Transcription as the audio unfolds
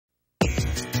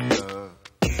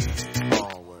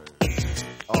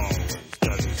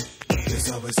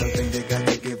always something you got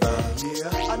to give up. Yeah,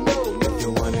 I know. If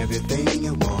you want everything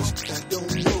you want,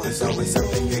 there's always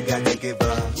something you got to give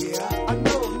up. Yeah, I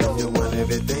know. If you want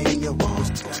everything you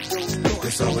want,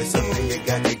 there's always something you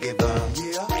got to give up.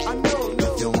 Yeah, I know.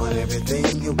 If you want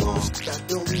everything you want,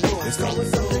 there's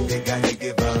always something you got to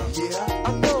give up. Yeah,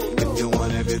 I know. If you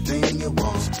want everything you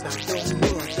want.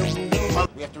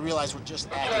 We have to realize we're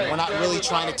just acting. We're not really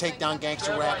trying to take down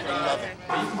gangster rap. We love it.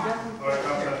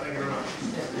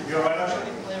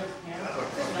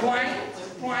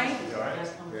 Point.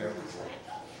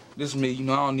 This is me, you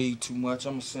know, I don't need too much.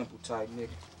 I'm a simple type nigga.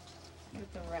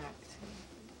 With the rack.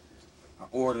 I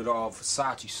ordered all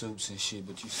Versace suits and shit,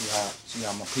 but you see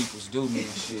how my peoples do me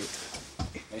and shit.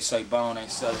 They say Bone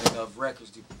ain't selling enough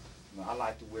records. You know, I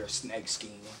like to wear snake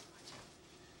skin.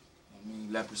 I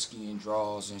mean, leopard skin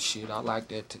drawers and shit. I like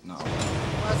that technology.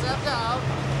 What's up, dog?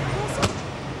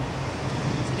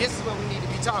 This is what we need to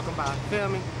be talking about, feel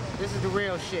me? This is the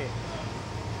real shit.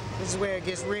 This is where it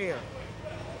gets real.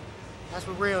 That's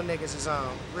what real niggas is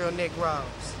on, real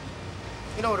Negroes.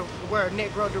 You know where the word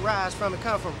Negro derives from? It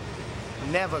come from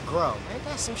never grow. Ain't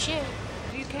that some shit?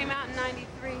 You came out in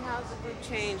 '93. How's the group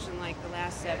changed in like the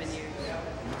last 7 years?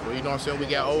 Well, you know what I'm saying? We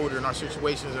got older and our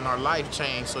situations and our life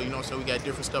changed, so you know what I'm saying? We got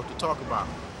different stuff to talk about.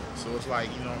 So it's like,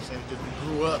 you know what I'm saying? Just we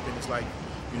grew up and it's like,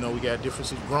 you know, we got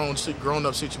different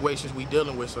grown-up situations we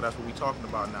dealing with, so that's what we talking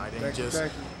about now. It ain't just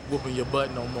whooping your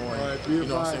butt no more and, you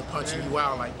know what I'm saying, punching you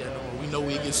out like that no more. We know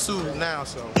we get sued now,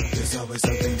 so. There's always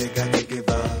something you got to give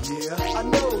up. Yeah, I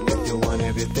know. If you want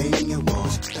everything you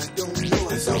want,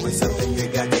 there's always something you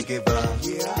got to give up.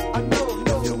 Yeah, I know.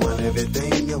 If you want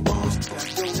everything you want,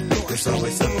 there's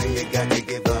always something you got to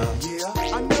give up.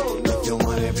 Yeah, I know. If you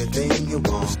want everything you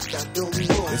want,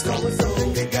 there's always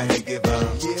something you got to give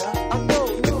up. Yeah, I know.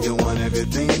 If you want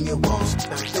everything you want.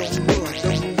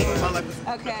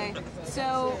 Okay,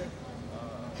 so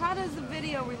how does the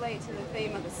video relate to the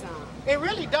theme of the song? It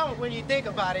really don't when you think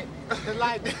about it.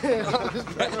 Like,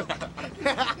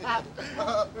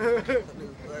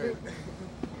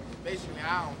 Basically,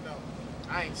 I don't know.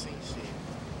 I ain't seen shit.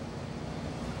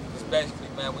 It's basically,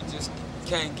 man, we just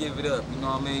can't give it up. You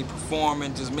know what I mean?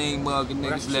 Performing, just mean mugging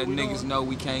niggas, letting niggas know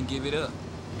we can't give it up.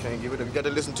 Can't give it up. You got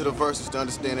to listen to the verses to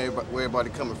understand where everybody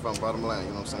coming from, bottom line, you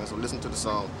know what I'm saying? So listen to the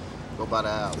song, go by the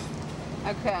album.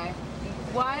 Okay.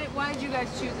 Why did you guys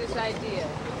choose this idea?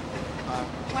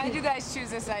 Why did you guys choose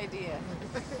this idea?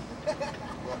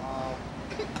 Well,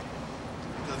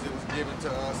 because it was given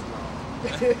to us.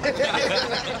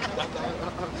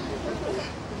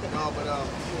 No, but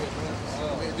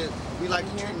we like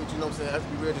the treatment, you know what I'm saying? After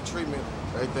we read the treatment,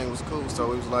 everything was cool,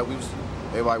 so it was like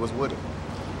everybody was with it.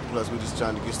 Plus, we just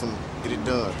trying to get it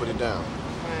done, put it down.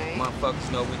 Right. Motherfuckers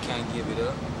know we can't give it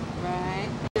up. Right.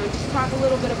 Just talk a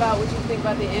little bit about what you think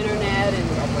about the internet and.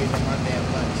 I'm waiting on my damn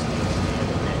lunch.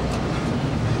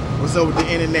 What's up with the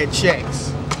internet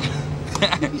checks?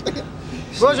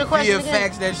 what was your question Via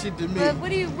fax that shit to me. But what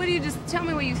do you just tell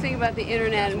me what you think about the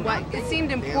internet and why it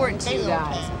seemed important to you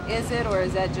guys? Is it, or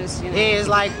is that just, you know? Yeah, it's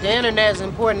like the internet is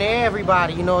important to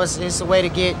everybody. You know, it's a way to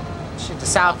get shit to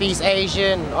Southeast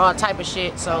Asia and all type of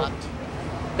shit. So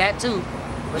that too.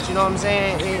 But you know what I'm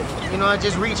saying? It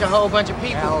just reach a whole bunch of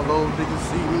people. Download, they can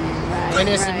see me. And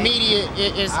it's immediate.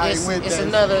 It's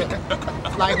another,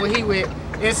 like what he with.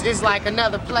 It's like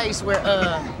another place where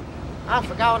I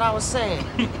forgot what I was saying.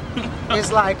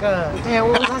 It's like damn,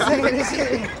 what was I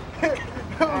saying?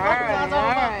 All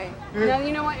right. No,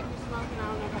 you know what? If you're smoking, I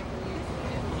don't know if I can use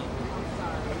it. I'm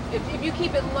sorry. If you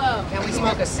keep it low. Can we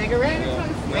smoke a cigarette?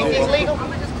 Ain't this legal? I'm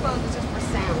gonna just close it just for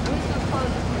sound. I'm just gonna close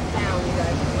it for sound, you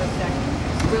guys, for a second.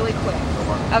 Really quick.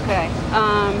 Okay.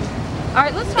 All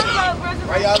right, let's talk about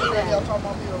Resurrection then.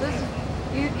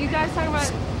 You guys talk about...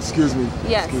 Excuse me.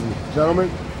 Yes. Excuse me. Gentlemen,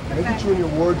 can I get you in your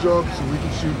wardrobe so we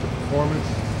can shoot the performance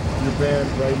of your band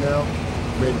right now? I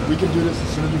mean, we can do this as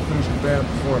soon as we finish the band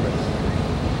performance.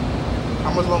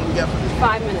 How much longer we got for this?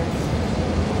 5 minutes.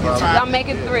 I'll make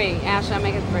it 3. Ashley, I'll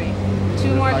make it 3. Two,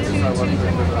 3 more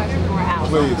questions, more out.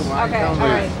 Please. Okay, all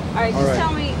right. Just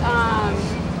tell me,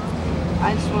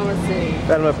 I just want to see.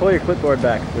 Fatima, pull your clipboard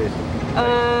back, please.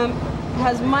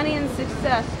 Has money and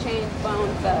success changed Bone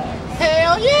Thugs?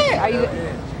 Hell yeah! Are you?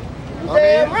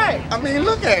 Damn right. I mean,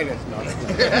 look at it.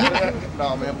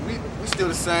 No, man, we still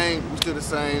the same. We still the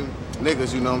same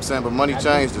niggas, you know what I'm saying? But money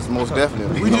changed us, most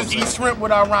definitely. We just eat shrimp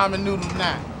with our ramen noodles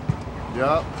now.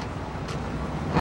 Yup.